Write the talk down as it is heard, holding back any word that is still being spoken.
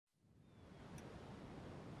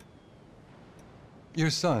Your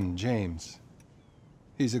son, James.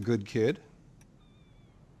 He's a good kid.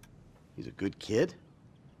 He's a good kid?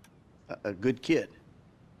 A good kid?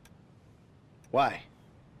 Why?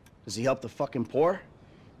 Does he help the fucking poor?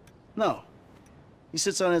 No. He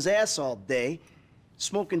sits on his ass all day,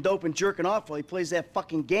 smoking dope and jerking off while he plays that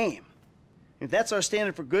fucking game. If that's our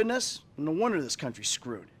standard for goodness, no wonder this country's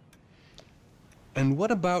screwed. And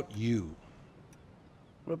what about you?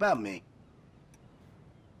 What about me?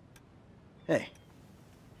 Hey.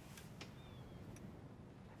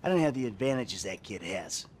 I don't have the advantages that kid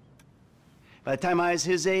has. By the time I was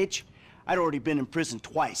his age, I'd already been in prison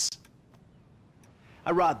twice.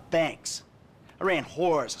 I robbed banks. I ran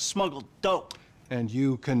whores. I smuggled dope. And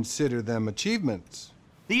you consider them achievements?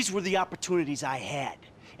 These were the opportunities I had.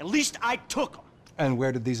 At least I took them. And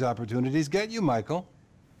where did these opportunities get you, Michael?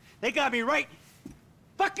 They got me right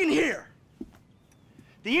fucking here.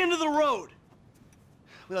 The end of the road.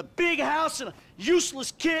 With a big house and a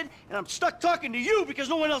useless kid, and I'm stuck talking to you because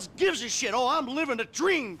no one else gives a shit. Oh, I'm living a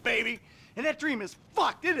dream, baby. And that dream is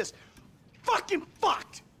fucked. It is fucking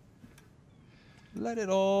fucked. Let it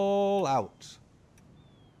all out.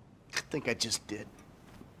 I think I just did.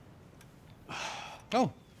 Oh,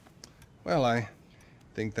 well, I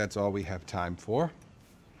think that's all we have time for.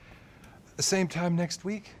 The same time next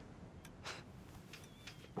week?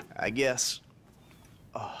 I guess.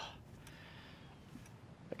 Oh.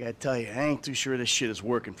 I gotta tell you, I ain't too sure this shit is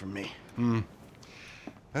working for me.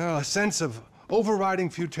 Well, a sense of overriding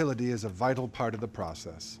futility is a vital part of the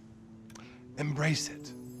process. Embrace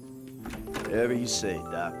it. Whatever you say,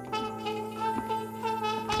 Doc.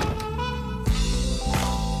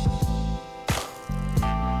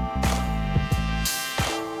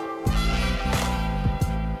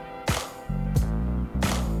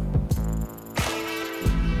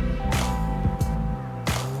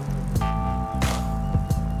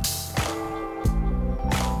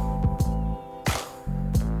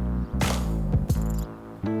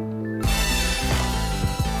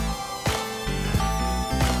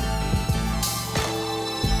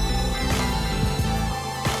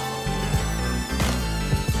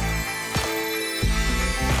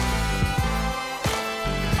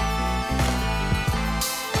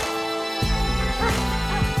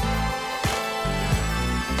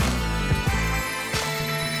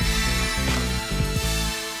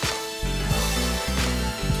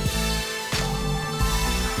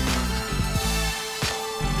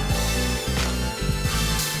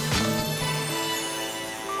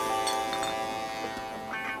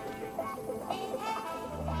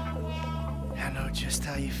 Just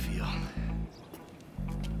how you feel.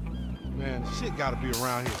 Man, shit gotta be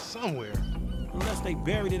around here somewhere. Unless they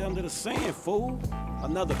buried it under the sand, fool.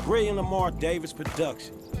 Another brilliant Lamar Davis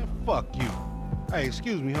production. Man, fuck you. Hey,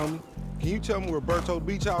 excuse me, homie. Can you tell me where Berto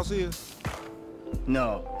Beach House is?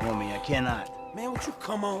 No, homie, I cannot. Man, would you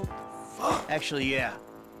come on? Fuck. Actually, yeah.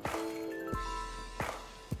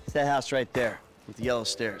 It's that house right there, with the yellow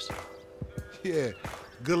stairs. Yeah,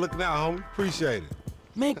 good looking out, homie. Appreciate it.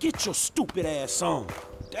 Man, get your stupid ass on.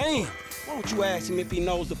 Damn, why don't you ask him if he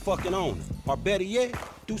knows the fucking owner? Or better yet,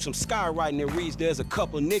 do some skywriting that reads there's a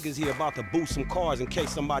couple of niggas here about to boost some cars in case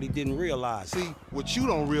somebody didn't realize. See, what you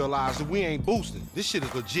don't realize is we ain't boosting. This shit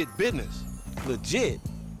is legit business. Legit?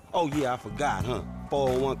 Oh yeah, I forgot, huh?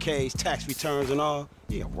 401ks, tax returns and all?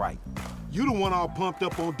 Yeah, right. You the one all pumped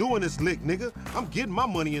up on doing this lick, nigga. I'm getting my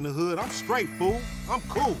money in the hood. I'm straight, fool. I'm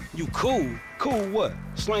cool. You cool? Cool what?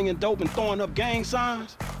 Slinging dope and throwing up gang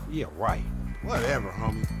signs? Yeah, right. Whatever,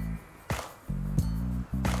 homie.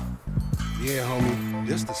 Yeah, homie.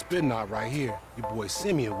 This the spin knot right here. Your boy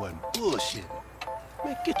Simeon wasn't bullshitting.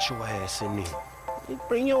 Man, get your ass in there. Hey,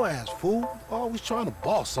 bring your ass, fool. Always trying to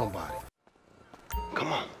boss somebody.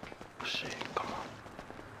 Come on. Shit, come on.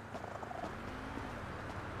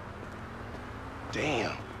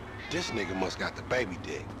 Damn, this nigga must got the baby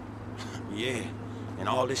dick. Yeah, and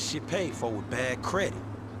all this shit paid for with bad credit.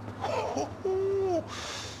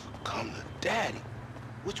 Come to daddy.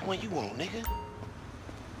 Which one you want, nigga?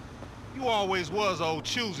 You always was old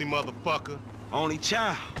choosy, motherfucker. Only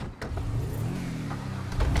child.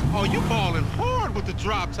 Oh, you ballin' hard with the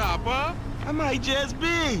drop top, huh? I might just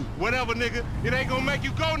be. Whatever, nigga. It ain't gonna make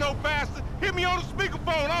you go no faster. Hit me on the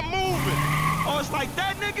speakerphone, I'm moving. Oh, it's like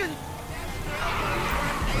that, nigga?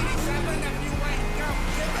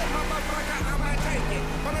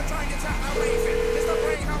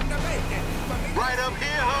 Right up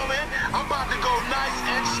here, homie. I'm about to go nice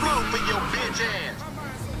and slow for your bitch ass.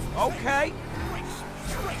 Okay.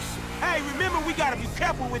 Hey, remember we gotta be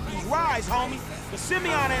careful with these rides, homie. The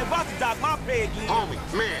Simeon ain't about to dock my pay again. Homie,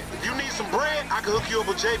 man, if you need some bread, I can hook you up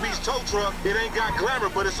with JB's tow truck. It ain't got glamour,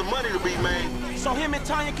 but it's some money to be made. So him and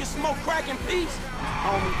Tanya can smoke crack in peace?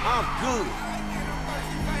 Homie, I'm good.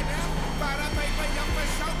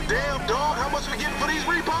 Damn, dog, how much we getting for these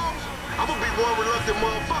repos? I'm gonna be one reluctant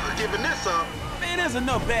motherfucker giving this up. Man, there's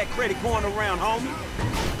enough bad credit going around, homie.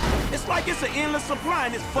 It's like it's an endless supply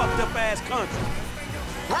in this fucked up ass country.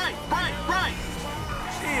 Right.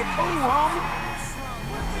 Shit, cool, homie.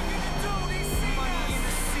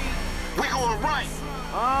 We going right.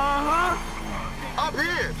 Uh-huh. Up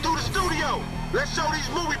here, through the studio. Let's show these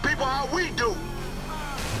movie people how we do.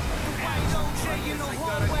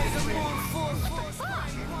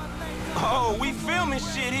 Oh, we filming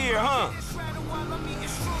shit here, huh?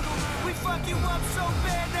 We fuck you up so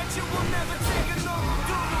bad that you will never take a normal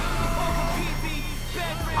doodle.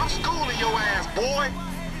 I'm schooling your ass, boy.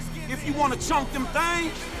 If you want to chunk them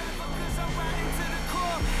things.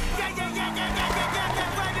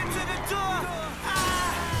 Right into the door.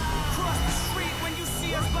 Cross the street when you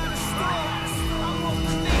see us by the store. I'm on the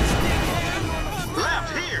things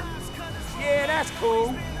Left here. Yeah, that's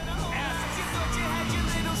cool.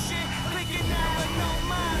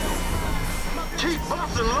 Keep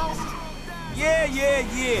busting, low. Yeah.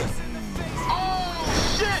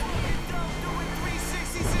 Oh, shit.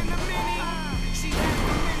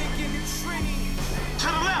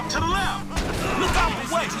 To the left. Look out the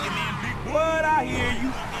way. What? I hear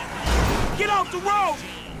you. Get off the road.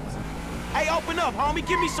 Hey, open up, homie.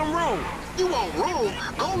 Give me some room. You want room?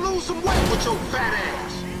 Go lose some weight with your fat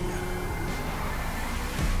ass.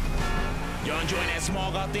 Y'all enjoying that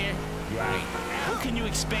smog out there? Right. What can you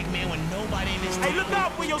expect, man, when nobody in this Hey, look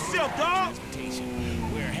out for yourself, dog.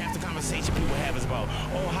 Where half the conversation people have is about,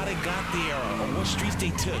 oh, how they got there or what streets they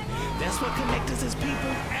took. That's what connects us as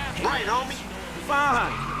people. Right, homie.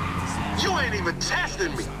 Fine. You ain't even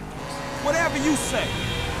testing me. Whatever you say.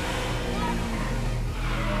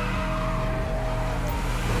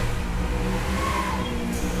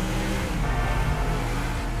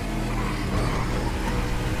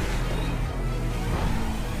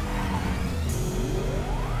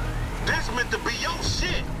 This meant to be your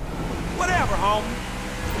shit. Whatever, homie.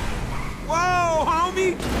 Whoa,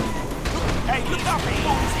 homie. Hey, look out for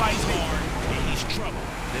fools like me. And he's trouble.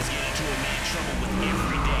 Let's get into a man trouble with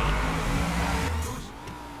every day.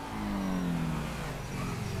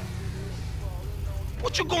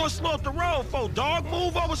 What you going slow up the road for, dog?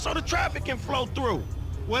 Move over so the traffic can flow through.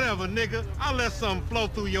 Whatever, nigga. I'll let something flow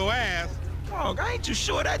through your ass. Dog, I ain't too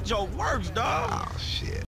sure that joke works, dog. Oh, shit.